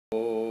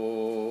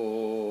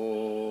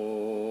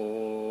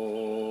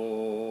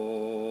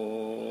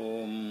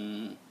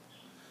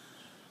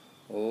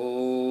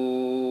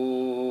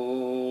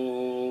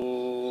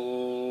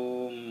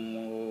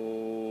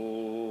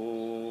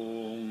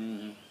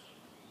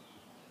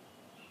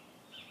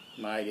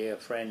My dear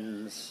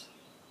friends,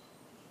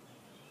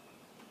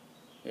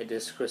 it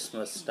is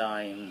Christmas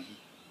time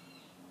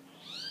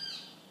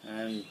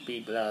and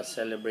people are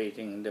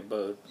celebrating the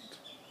birth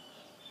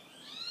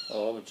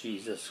of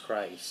Jesus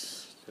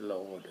Christ, the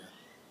Lord.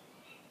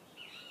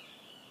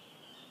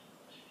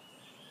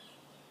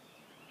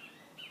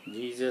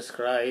 Jesus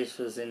Christ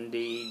was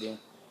indeed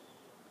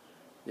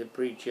the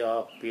preacher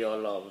of pure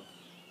love,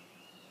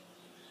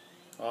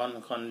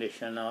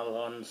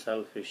 unconditional,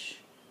 unselfish,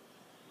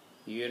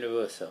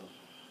 universal.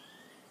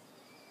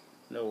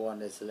 No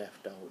one is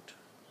left out.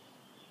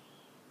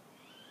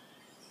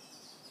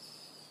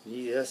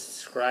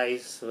 Jesus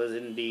Christ was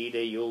indeed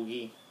a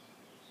yogi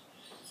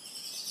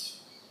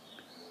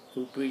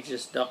who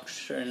preaches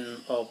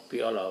doctrine of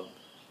pure love.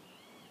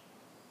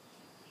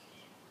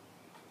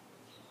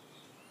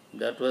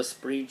 That was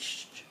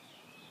preached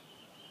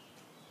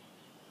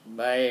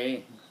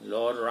by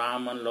Lord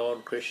Rama and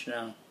Lord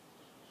Krishna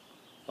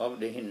of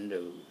the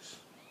Hindus.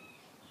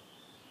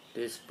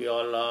 This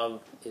pure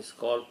love is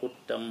called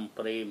Uttam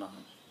Prema.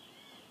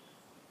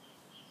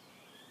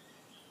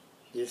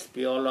 This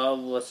pure love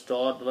was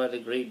taught by the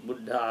great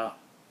Buddha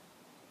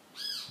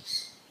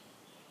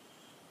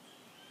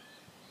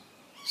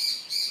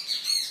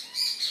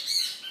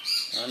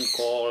and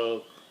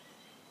called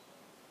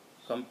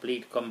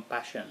complete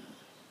compassion.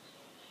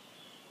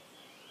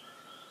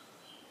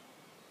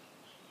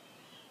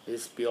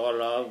 This pure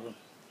love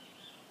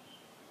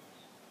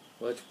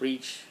was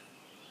preached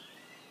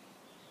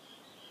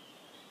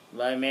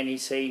by many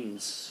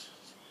saints,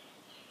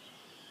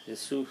 the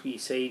Sufi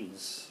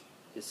saints,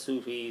 the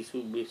Sufis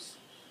who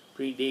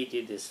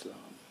predated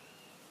Islam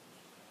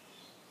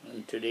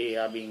and today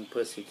are being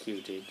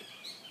persecuted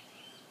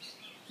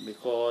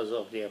because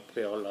of their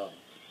pure love.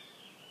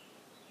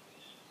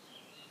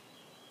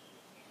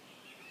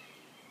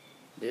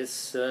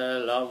 This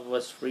love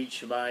was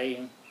preached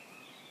by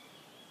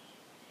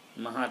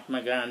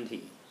Mahatma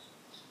Gandhi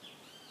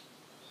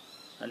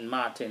and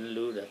Martin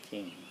Luther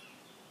King.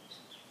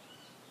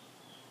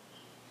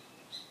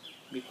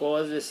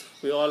 Because this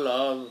pure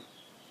love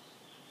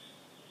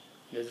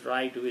is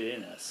right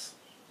within us.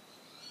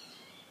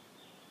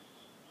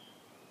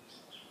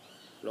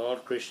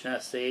 Lord Krishna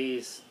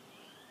says,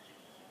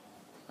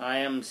 I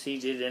am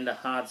seated in the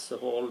hearts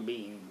of all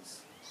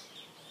beings,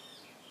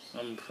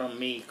 and from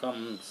me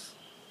comes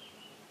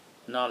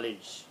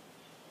knowledge,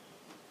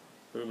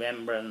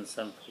 remembrance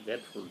and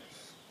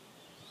forgetfulness.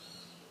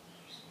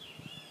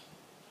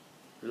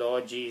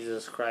 Lord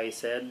Jesus Christ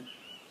said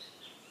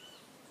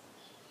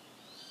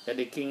that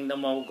the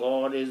kingdom of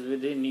God is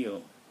within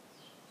you,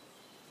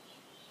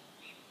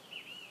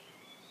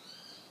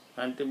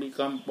 and to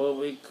become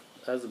perfect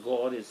as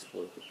God is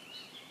perfect.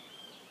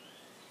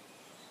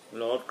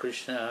 Lord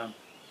Krishna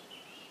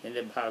in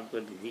the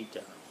Bhagavad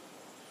Gita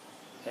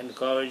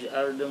encouraged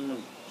Arjuna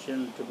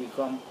to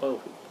become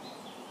perfect.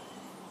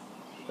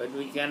 But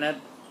we cannot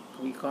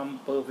become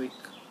perfect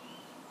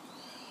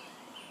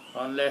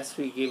unless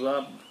we give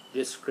up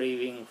this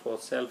craving for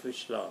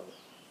selfish love.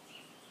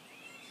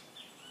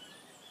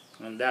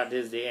 And that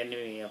is the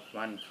enemy of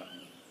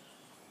mankind.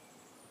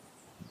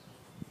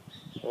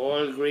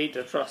 All great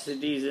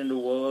atrocities in the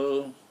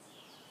world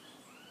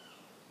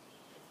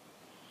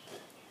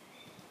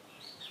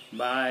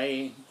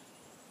by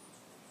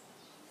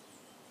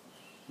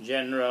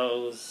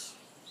generals,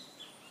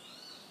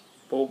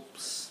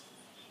 popes,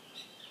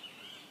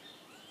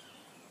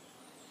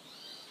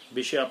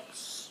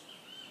 bishops,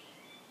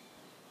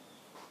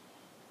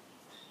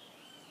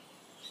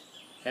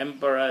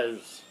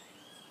 emperors,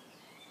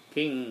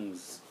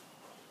 kings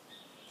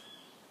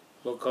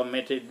were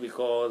committed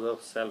because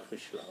of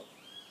selfish love.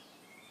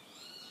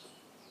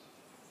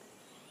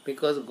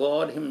 Because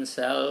God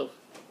Himself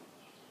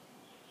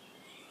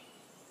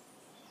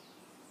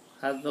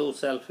has no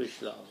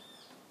selfish love.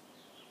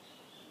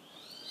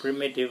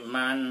 Primitive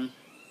man,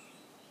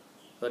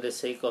 for the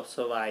sake of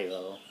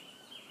survival,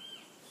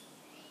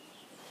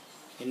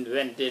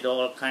 invented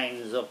all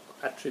kinds of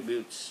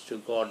attributes to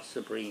God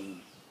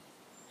Supreme.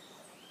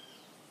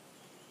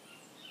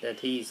 That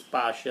He is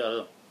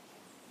partial,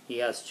 He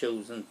has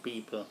chosen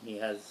people, He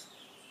has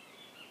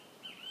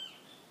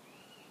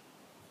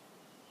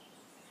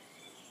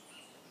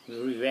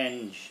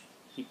revenge,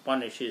 He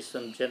punishes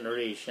from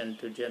generation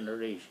to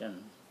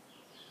generation.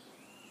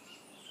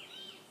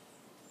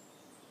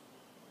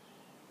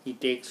 He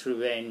takes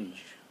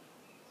revenge.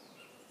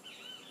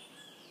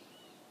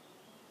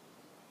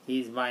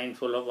 He is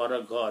mindful of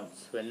other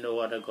gods when no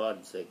other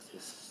gods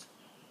exist.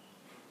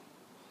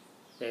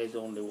 There is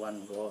only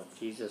one God.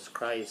 Jesus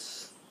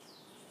Christ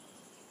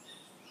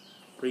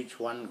preached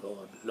one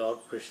God. Lord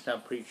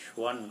Krishna preached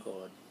one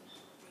God.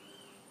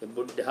 The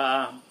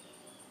Buddha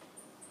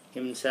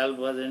himself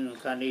was an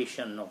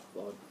incarnation of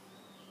God.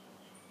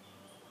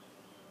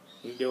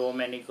 If there were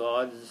many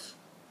gods,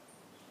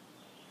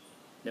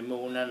 the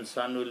moon and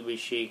sun will be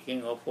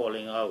shaking or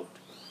falling out,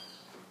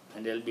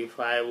 and there will be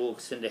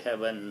fireworks in the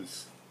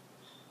heavens,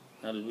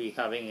 and will be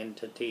having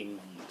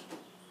entertainment.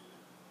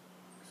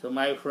 So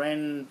my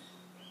friend,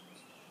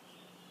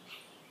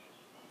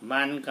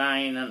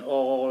 mankind and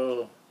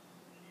all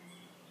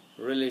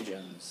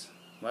religions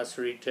must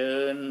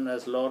return,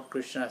 as Lord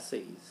Krishna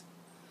says,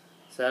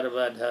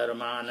 Sarva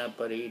dharmana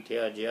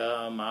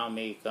parityajya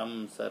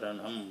mamekam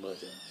saranam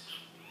bhaja.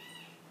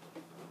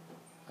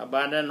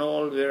 Abandon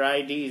all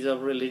varieties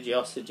of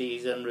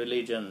religiosities and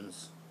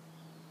religions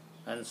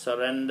and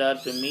surrender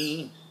to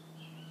me,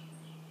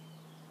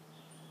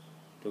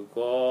 to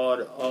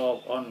God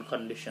of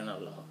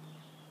unconditional love.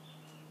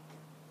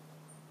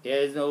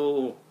 There is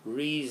no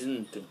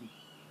reason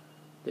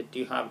that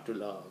you have to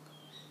love,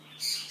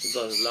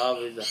 because love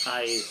is the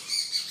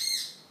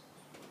highest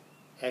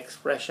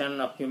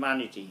expression of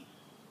humanity,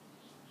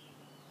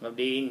 of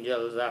the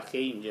angels,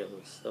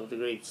 archangels, of the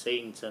great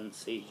saints and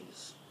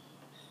sages.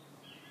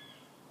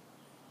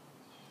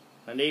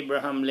 And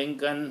Abraham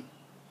Lincoln,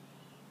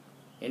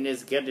 in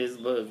his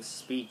Gettysburg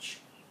speech,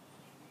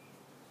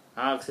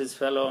 asked his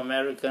fellow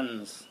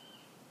Americans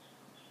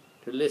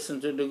to listen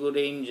to the good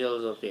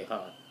angels of their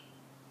heart.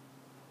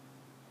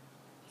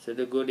 So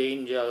the good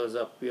angels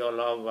of pure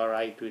love are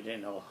right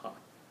within our heart.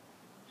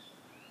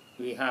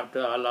 We have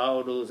to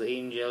allow those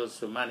angels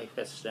to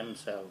manifest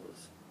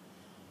themselves.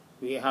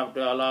 We have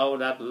to allow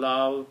that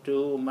love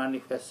to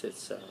manifest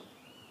itself.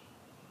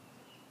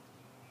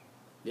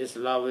 This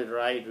love is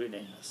right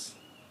within us.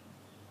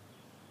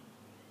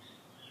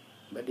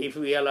 But if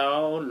we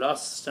allow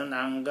lust and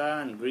anger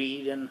and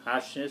greed and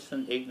harshness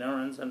and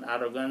ignorance and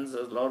arrogance,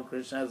 as Lord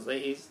Krishna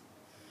says,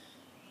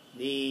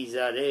 these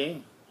are the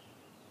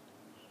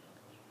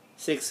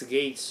 6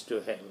 gates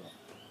to hell.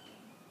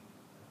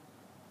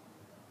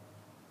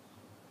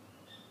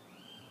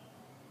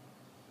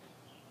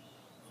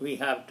 We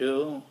have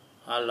to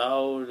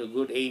allow the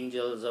good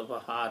angels of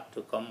our heart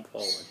to come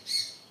forward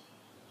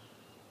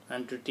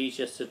and to teach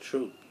us the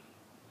truth,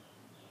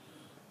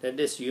 that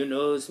this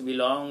universe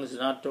belongs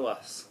not to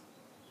us.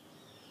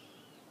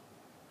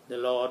 The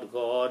Lord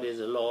God is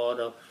the Lord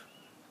of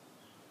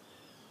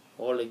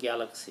all the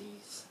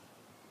galaxies,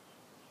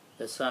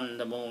 the sun,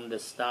 the moon, the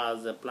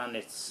stars, the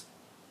planets.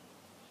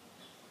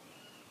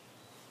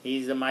 He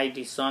is the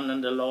mighty sun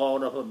and the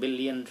Lord of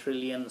 1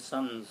 trillion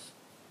suns.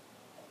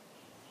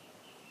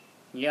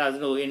 He has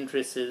no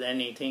interest in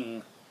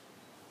anything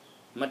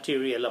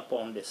material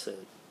upon this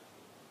earth,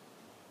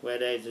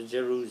 whether it's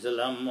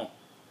Jerusalem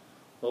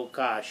or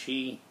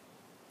Kashi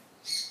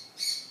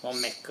or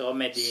Mecca or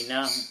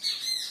Medina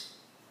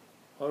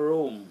or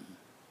Rome.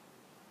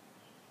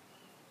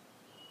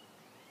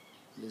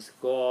 This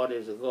God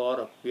is a God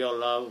of pure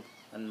love,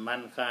 and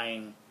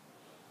mankind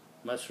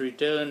must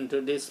return to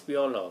this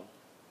pure love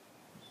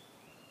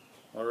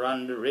or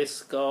run the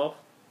risk of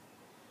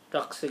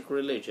toxic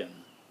religion,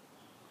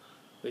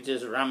 which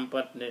is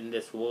rampant in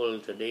this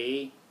world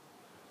today,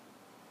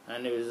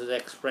 and it is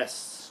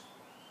expressed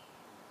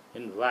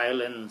in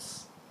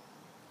violence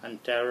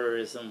and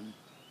terrorism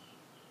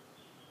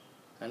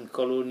and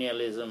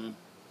colonialism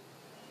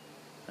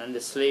and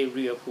the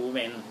slavery of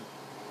women,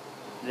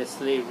 the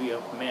slavery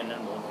of men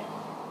and women,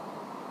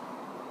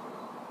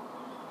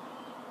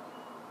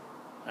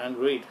 and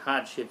great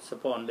hardships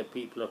upon the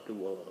people of the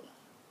world.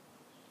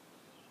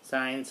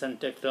 Science and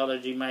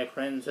technology, my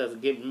friends, has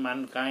given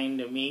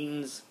mankind a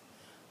means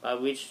by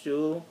which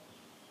to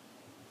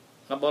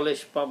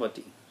abolish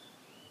poverty,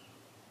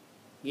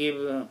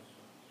 give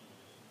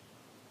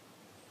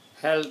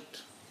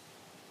health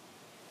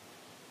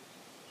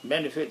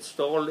benefits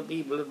to all the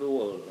people of the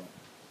world,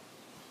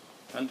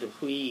 and to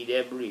feed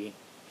every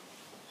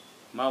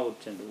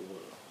mouth in the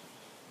world,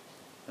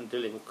 and to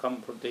live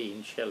comfortably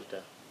in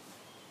shelter.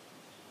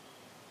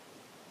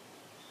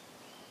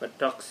 But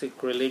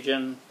toxic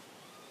religion,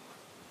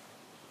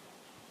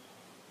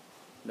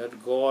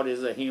 that God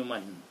is a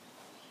human,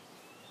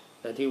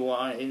 that He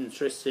was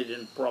interested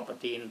in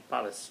property in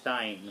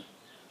Palestine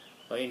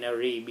or in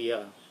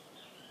Arabia,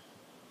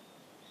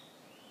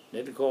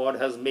 that God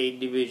has made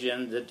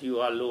divisions, that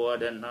you are lower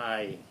than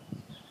I,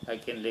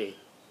 like in the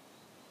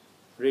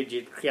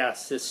rigid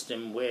caste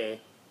system where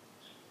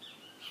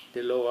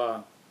the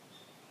lower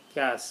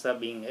castes are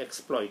being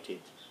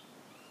exploited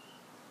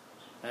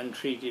and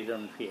treated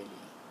unfairly.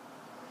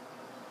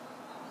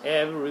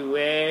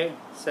 Everywhere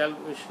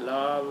selfish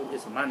love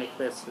is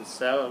manifests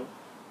itself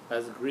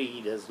as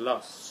greed, as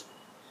lust,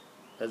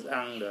 as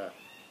anger,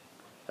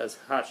 as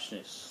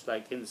harshness,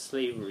 like in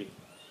slavery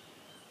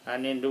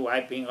and in the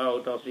wiping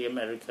out of the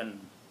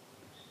American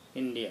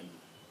Indian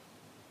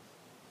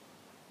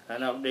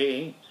and of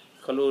the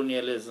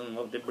colonialism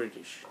of the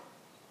British.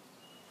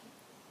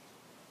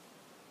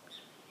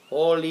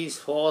 All these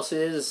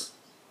forces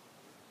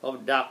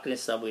of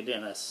darkness are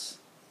within us.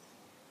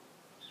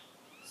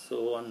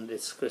 So on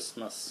this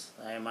Christmas,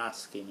 I am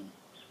asking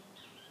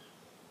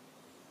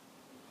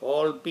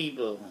all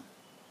people,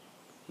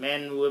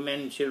 men,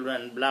 women,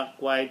 children, black,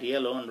 white,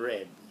 yellow, and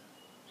red,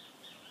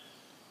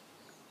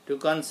 to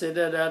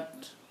consider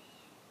that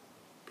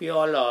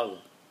pure love,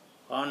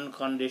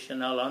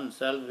 unconditional,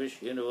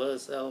 unselfish,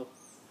 universal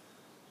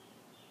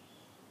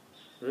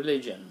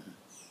religion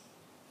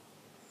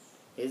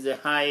is the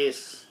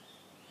highest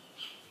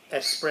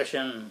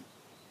expression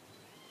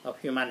of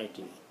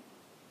humanity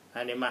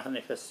and a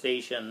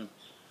manifestation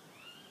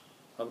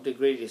of the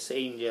greatest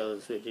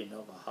angels within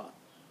our heart.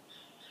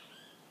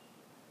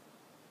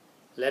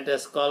 Let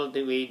us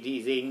cultivate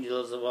these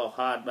angels of our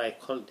heart by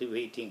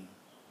cultivating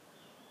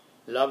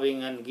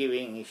loving and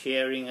giving,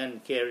 sharing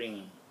and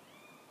caring,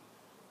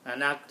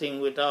 and acting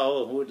with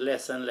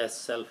less and less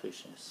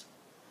selfishness.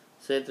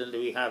 Certainly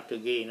we have to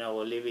gain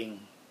our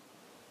living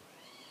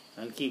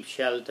and keep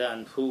shelter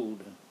and food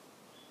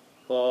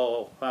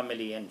for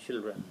family and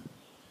children.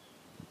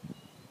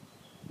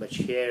 But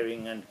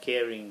sharing and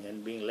caring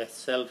and being less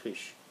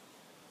selfish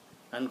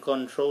and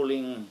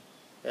controlling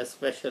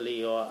especially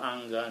your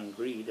anger and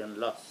greed and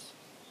lust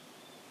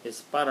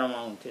is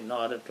paramount in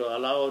order to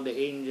allow the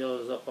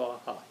angels of our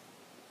heart,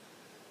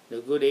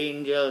 the good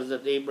angels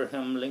that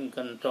Abraham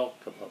Lincoln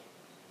talked about,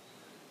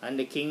 and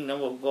the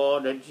kingdom of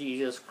God that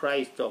Jesus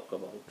Christ talked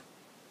about,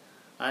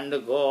 and the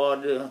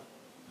God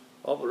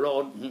of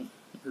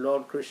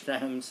Lord Krishna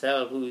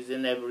himself, who is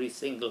in every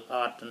single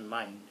heart and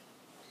mind,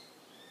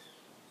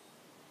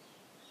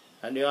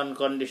 and the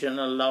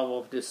unconditional love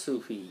of the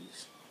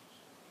Sufis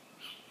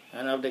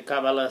and of the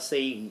Kabbalah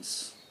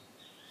saints.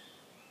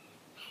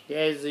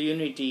 There is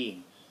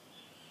unity,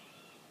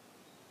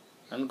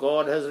 and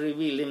God has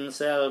revealed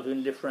himself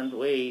in different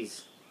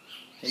ways,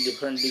 in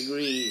different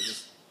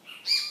degrees,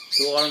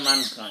 to all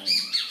mankind.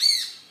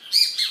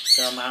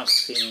 So I'm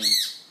asking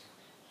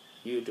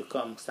you to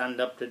come stand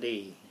up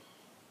today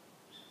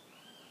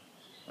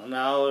and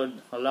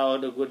allow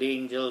the good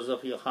angels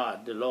of your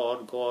heart, the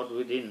Lord God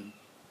within,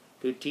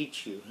 to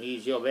teach you. He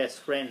is your best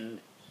friend.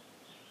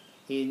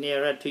 He is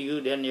nearer to you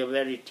than your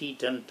very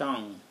teeth and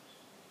tongue.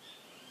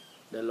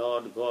 The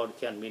Lord God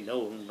can be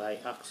known by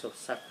acts of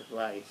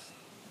sacrifice,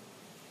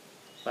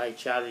 by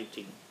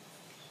charity,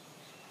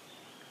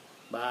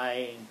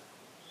 by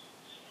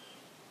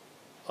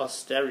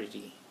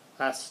austerity,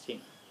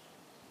 fasting,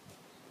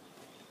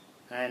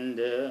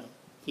 and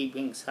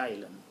keeping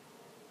silent,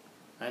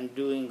 and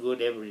doing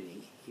good every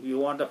day. If you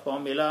want a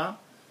formula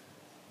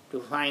to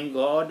find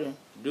God,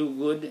 do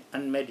good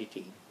and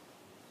meditate.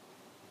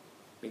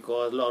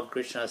 Because Lord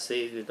Krishna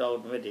says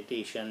without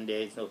meditation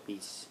there is no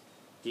peace.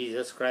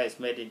 Jesus Christ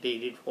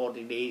meditated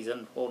 40 days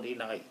and 40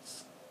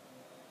 nights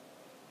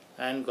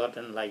and got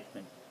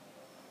enlightenment.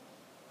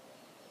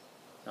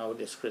 Now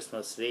this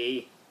Christmas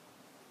day,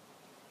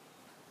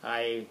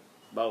 I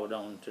bow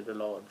down to the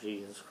Lord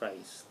Jesus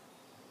Christ.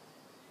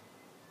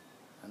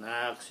 And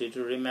I ask you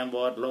to remember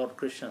what Lord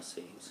Krishna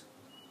says.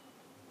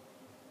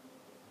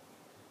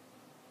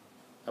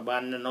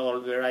 Abandon all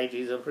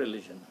varieties of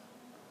religion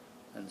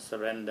and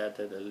surrender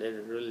to the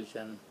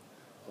religion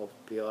of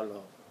pure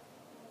love.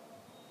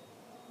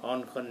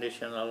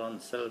 Unconditional,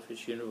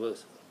 unselfish,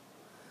 universal.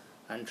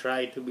 And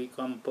try to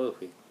become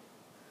perfect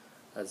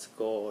as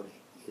God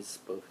is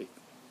perfect.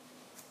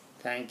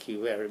 Thank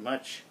you very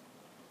much.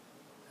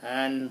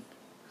 And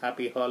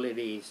happy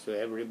holidays to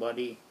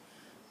everybody,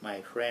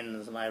 my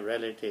friends, my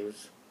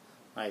relatives,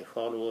 my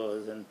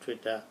followers on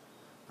Twitter,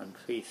 on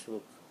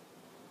Facebook,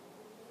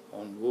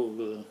 on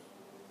Google,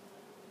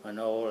 and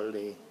all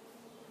the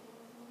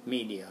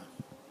media.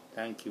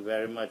 Thank you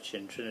very much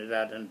in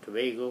Trinidad and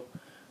Tobago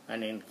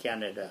and in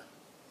Canada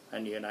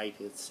and the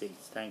United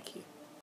States. Thank you.